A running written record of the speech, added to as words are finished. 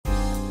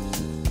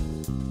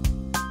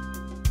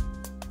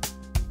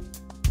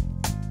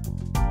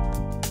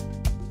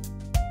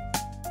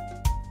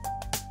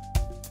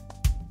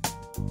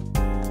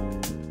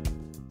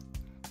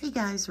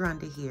guys,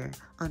 Rhonda here.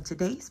 On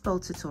today's bow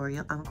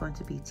tutorial, I'm going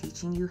to be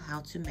teaching you how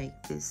to make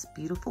this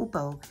beautiful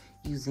bow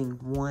using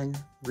one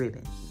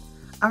ribbon.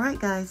 All right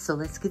guys, so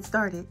let's get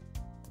started.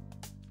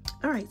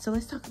 All right, so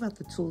let's talk about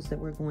the tools that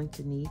we're going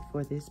to need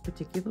for this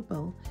particular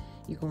bow.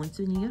 You're going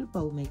to need a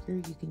bow maker.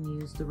 You can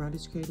use the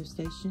Rhondas Creative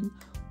Station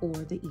or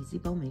the Easy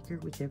Bow Maker,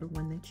 whichever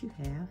one that you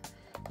have.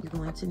 You're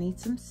going to need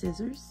some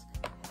scissors.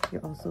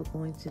 You're also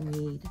going to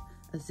need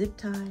a zip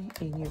tie,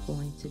 and you're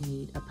going to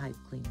need a pipe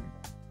cleaner.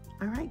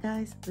 All right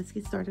guys, let's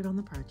get started on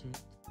the project.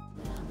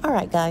 All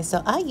right guys,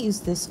 so I use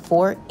this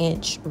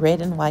 4-inch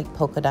red and white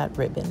polka dot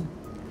ribbon.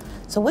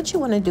 So what you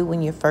want to do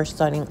when you're first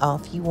starting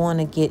off, you want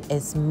to get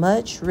as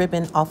much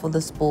ribbon off of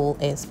the spool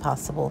as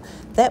possible.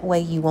 That way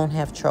you won't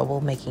have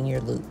trouble making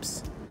your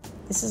loops.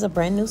 This is a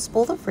brand new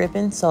spool of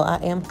ribbon, so I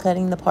am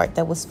cutting the part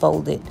that was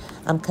folded.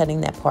 I'm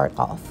cutting that part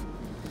off.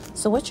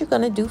 So what you're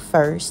going to do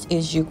first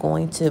is you're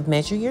going to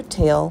measure your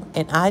tail,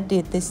 and I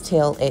did this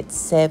tail at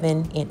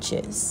 7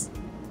 inches.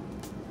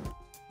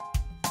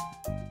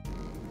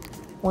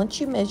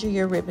 Once you measure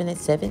your ribbon at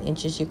 7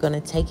 inches, you're going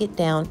to take it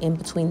down in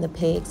between the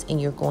pegs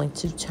and you're going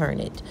to turn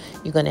it.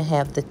 You're going to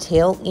have the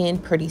tail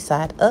end pretty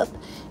side up,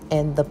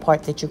 and the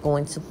part that you're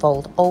going to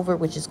fold over,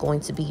 which is going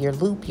to be your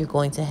loop, you're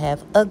going to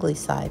have ugly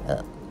side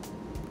up.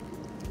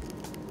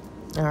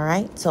 All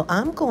right, so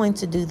I'm going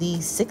to do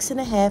these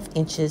 6.5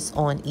 inches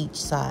on each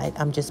side.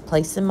 I'm just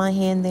placing my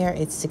hand there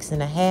at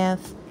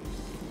 6.5.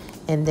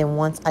 And then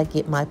once I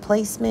get my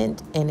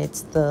placement and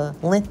it's the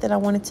length that I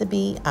want it to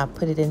be, I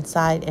put it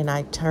inside and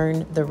I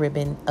turn the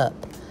ribbon up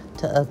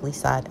to ugly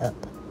side up.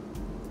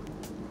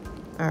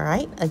 All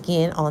right,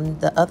 again, on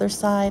the other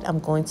side, I'm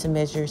going to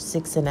measure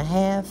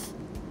 6.5.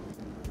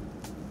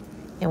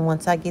 And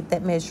once I get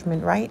that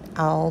measurement right,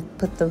 I'll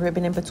put the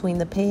ribbon in between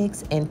the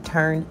pegs and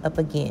turn up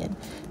again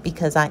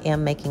because I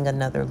am making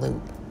another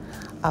loop.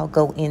 I'll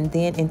go in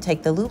then and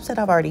take the loops that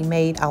I've already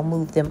made. I'll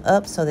move them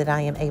up so that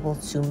I am able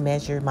to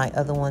measure my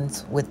other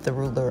ones with the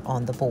ruler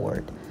on the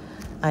board.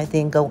 I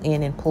then go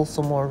in and pull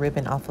some more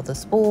ribbon off of the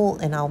spool,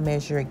 and I'll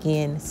measure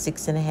again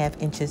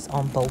 6.5 inches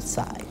on both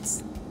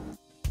sides.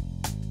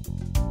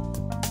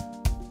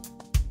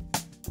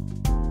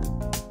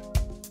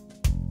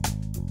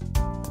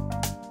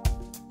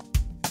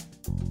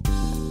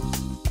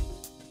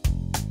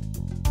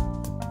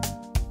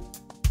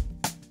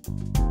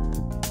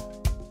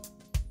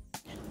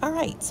 All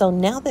right, so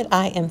now that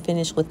I am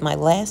finished with my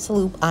last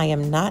loop, I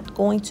am not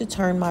going to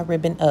turn my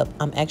ribbon up.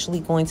 I'm actually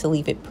going to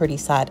leave it pretty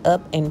side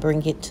up and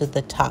bring it to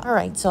the top. All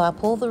right, so I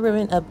pull the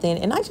ribbon up then,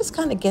 and I just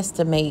kind of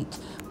guesstimate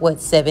what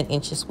 7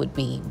 inches would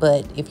be.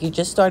 But if you're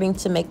just starting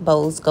to make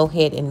bows, go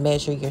ahead and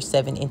measure your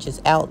 7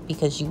 inches out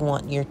because you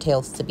want your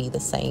tails to be the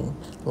same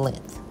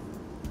length.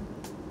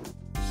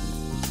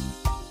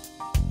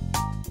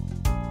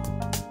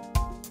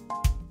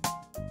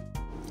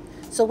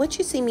 So what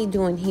you see me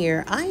doing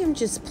here, I am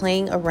just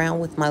playing around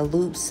with my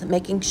loops,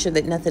 making sure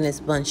that nothing is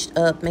bunched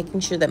up,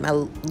 making sure that my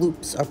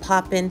loops are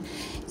popping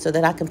so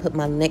that I can put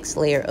my next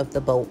layer of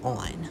the bow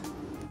on.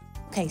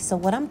 Okay, so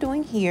what I'm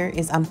doing here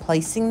is I'm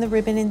placing the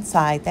ribbon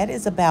inside. That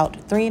is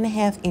about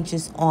 3.5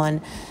 inches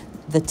on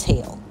the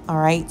tail. All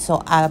right,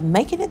 so I'm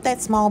making it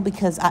that small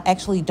because I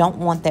actually don't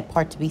want that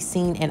part to be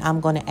seen, and I'm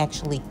going to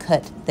actually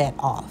cut that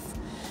off.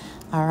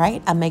 All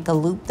right, I make a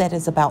loop that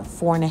is about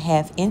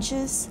 4.5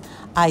 inches.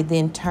 I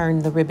then turn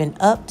the ribbon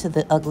up to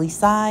the ugly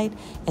side,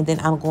 and then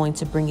I'm going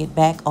to bring it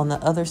back on the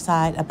other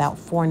side about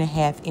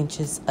 4.5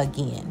 inches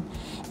again.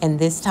 And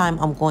this time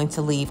I'm going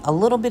to leave a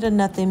little bit of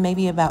nothing,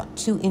 maybe about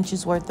 2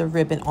 inches worth of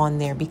ribbon on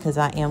there because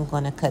I am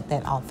going to cut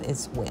that off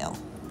as well.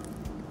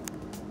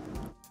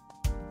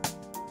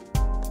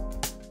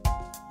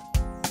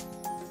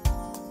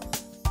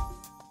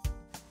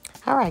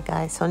 All right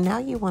guys, so now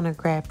you want to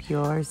grab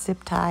your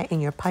zip tie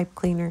and your pipe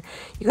cleaner.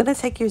 You're going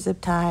to take your zip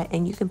tie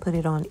and you can put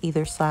it on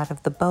either side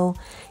of the bow.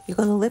 You're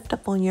going to lift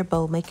up on your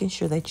bow, making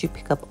sure that you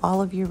pick up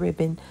all of your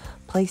ribbon,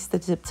 place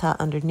the zip tie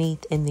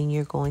underneath, and then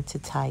you're going to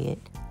tie it.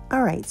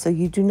 All right, so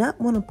you do not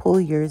want to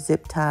pull your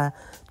zip tie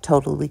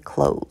totally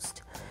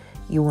closed.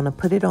 You want to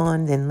put it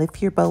on, then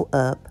lift your bow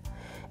up.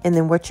 And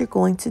then what you're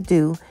going to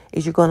do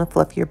is you're going to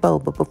fluff your bow.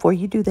 But before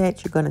you do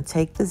that, you're going to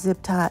take the zip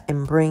tie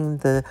and bring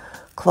the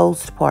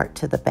closed part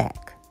to the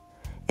back.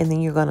 And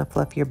then you're going to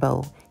fluff your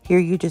bow. Here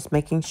you're just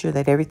making sure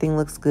that everything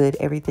looks good,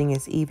 everything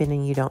is even,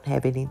 and you don't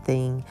have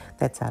anything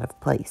that's out of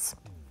place.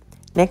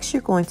 Next,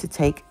 you're going to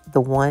take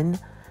the one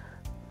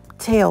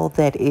tail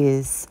that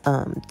is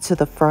to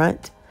the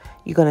front.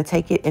 You're going to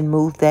take it and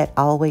move that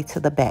all the way to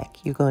the back.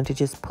 You're going to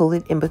just pull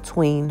it in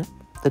between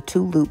the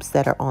two loops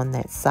that are on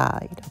that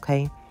side,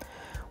 okay?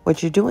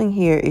 What you're doing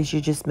here is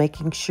you're just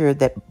making sure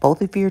that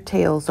both of your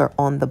tails are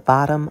on the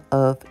bottom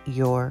of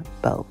your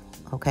bow,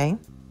 okay?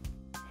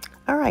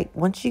 All right,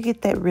 once you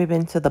get that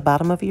ribbon to the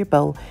bottom of your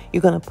bow,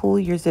 you're going to pull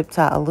your zip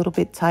tie a little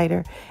bit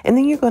tighter, and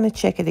then you're going to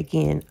check it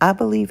again. I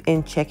believe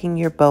in checking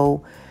your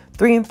bow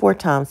 3 and 4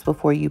 times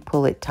before you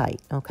pull it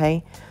tight,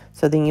 okay?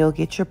 So then you'll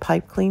get your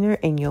pipe cleaner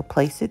and you'll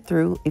place it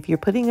through. If you're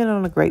putting it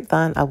on a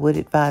grapevine, I would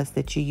advise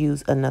that you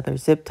use another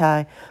zip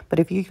tie. But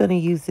if you're going to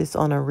use this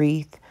on a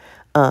wreath,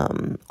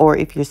 Or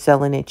if you're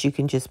selling it, you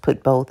can just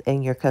put both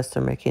and your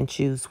customer can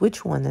choose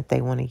which one that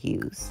they want to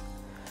use.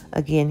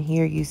 Again,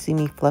 here you see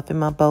me fluffing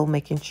my bow,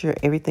 making sure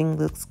everything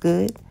looks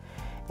good.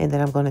 And then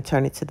I'm going to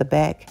turn it to the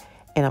back,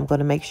 and I'm going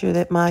to make sure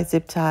that my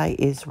zip tie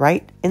is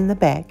right in the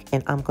back,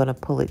 and I'm going to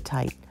pull it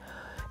tight.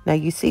 Now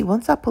you see,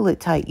 once I pull it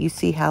tight, you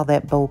see how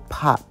that bow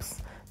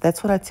pops.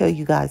 That's what I tell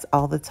you guys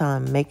all the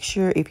time. Make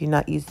sure if you're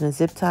not using a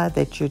zip tie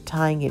that you're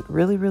tying it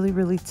really, really,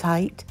 really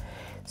tight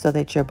so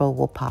that your bow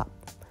will pop.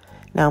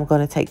 Now I'm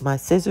going to take my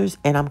scissors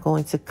and I'm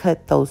going to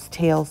cut those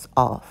tails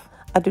off.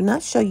 I do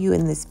not show you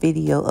in this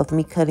video of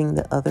me cutting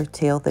the other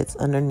tail that's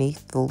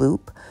underneath the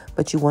loop,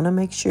 but you want to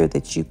make sure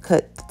that you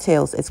cut the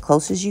tails as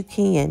close as you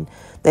can.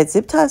 That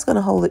zip tie is going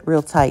to hold it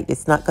real tight.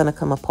 It's not going to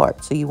come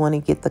apart. So you want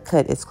to get the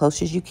cut as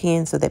close as you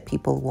can so that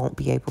people won't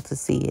be able to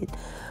see it.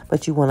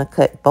 But you want to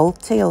cut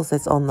both tails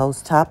that's on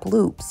those top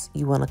loops.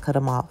 You want to cut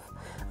them off.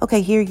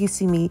 Okay, here you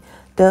see me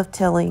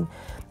dovetailing.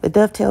 The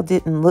dovetail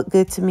didn't look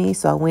good to me,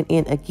 so I went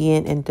in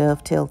again and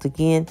dovetailed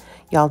again.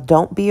 Y'all,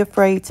 don't be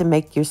afraid to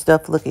make your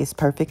stuff look as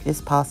perfect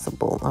as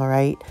possible, all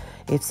right?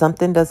 If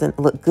something doesn't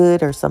look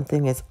good or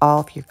something is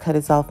off, your cut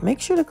is off, make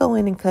sure to go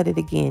in and cut it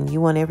again. You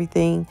want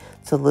everything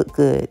to look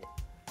good.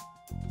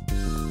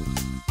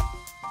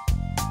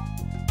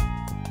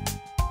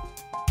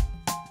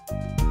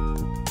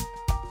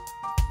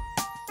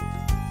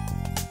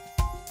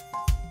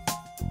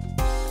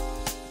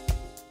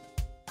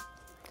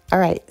 All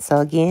right, so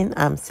again,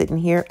 I'm sitting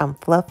here, I'm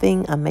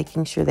fluffing, I'm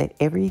making sure that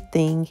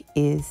everything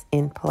is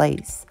in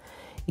place.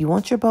 You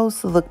want your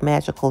bows to look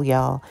magical,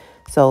 y'all.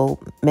 So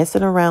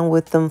messing around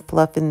with them,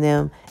 fluffing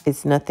them,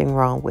 it's nothing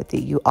wrong with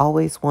it. You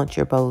always want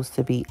your bows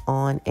to be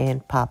on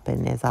and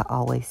popping, as I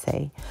always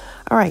say.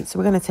 All right, so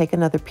we're going to take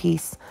another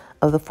piece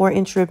of the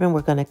 4-inch ribbon.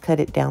 We're going to cut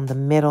it down the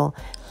middle.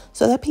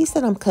 So that piece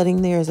that I'm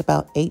cutting there is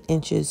about 8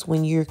 inches.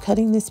 When you're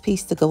cutting this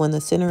piece to go in the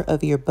center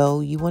of your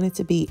bow, you want it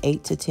to be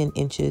 8 to 10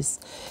 inches.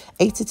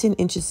 8 to 10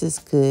 inches is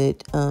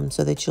good,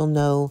 so that you'll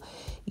know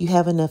you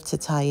have enough to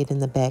tie it in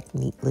the back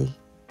neatly.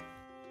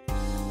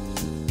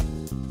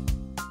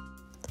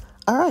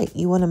 All right,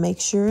 you want to make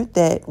sure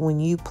that when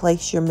you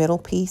place your middle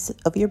piece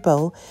of your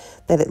bow,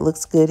 that it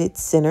looks good,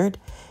 it's centered.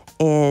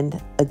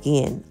 And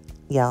again,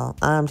 y'all,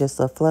 I'm just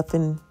a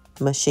fluffing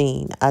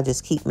machine. I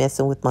just keep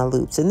messing with my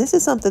loops. And this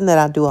is something that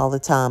I do all the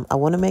time. I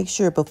want to make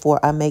sure before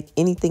I make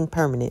anything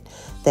permanent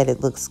that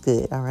it looks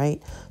good, all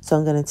right? So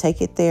I'm going to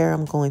take it there,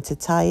 I'm going to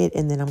tie it,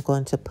 and then I'm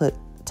going to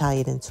tie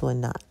it into a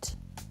knot.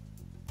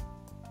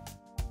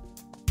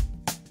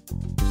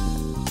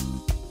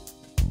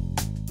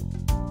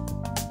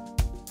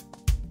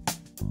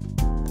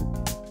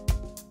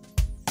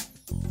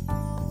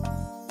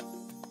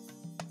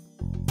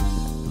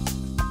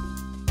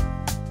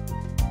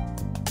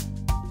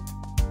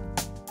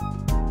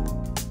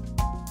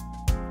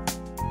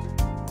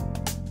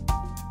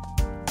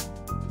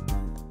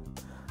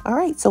 All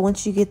right, so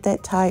once you get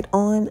that tied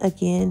on,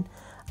 again,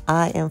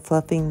 I am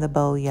fluffing the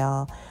bow,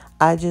 y'all.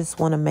 I just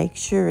want to make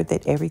sure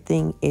that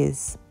everything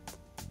is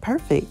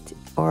perfect,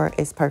 or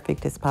as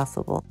perfect as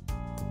possible.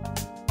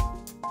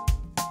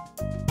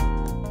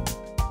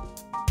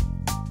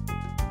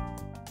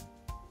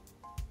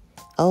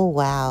 Oh,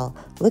 wow.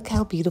 Look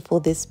how beautiful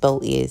this bow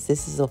is.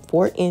 This is a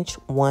 4-inch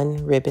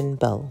 1-ribbon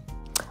bow.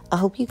 I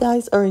hope you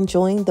guys are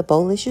enjoying the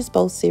Bow-Licious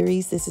Bow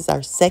series. This is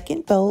our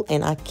second bow,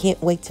 and I can't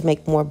wait to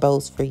make more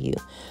bows for you.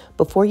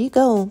 Before you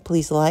go,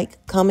 please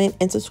like, comment,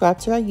 and subscribe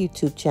to our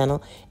YouTube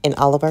channel and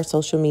all of our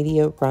social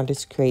media,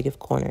 Rhonda's Creative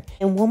Corner.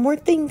 And one more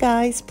thing,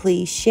 guys,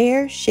 please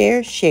share,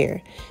 share,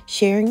 share.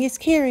 Sharing is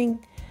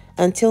caring.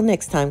 Until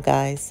next time,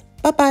 guys.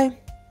 Bye-bye.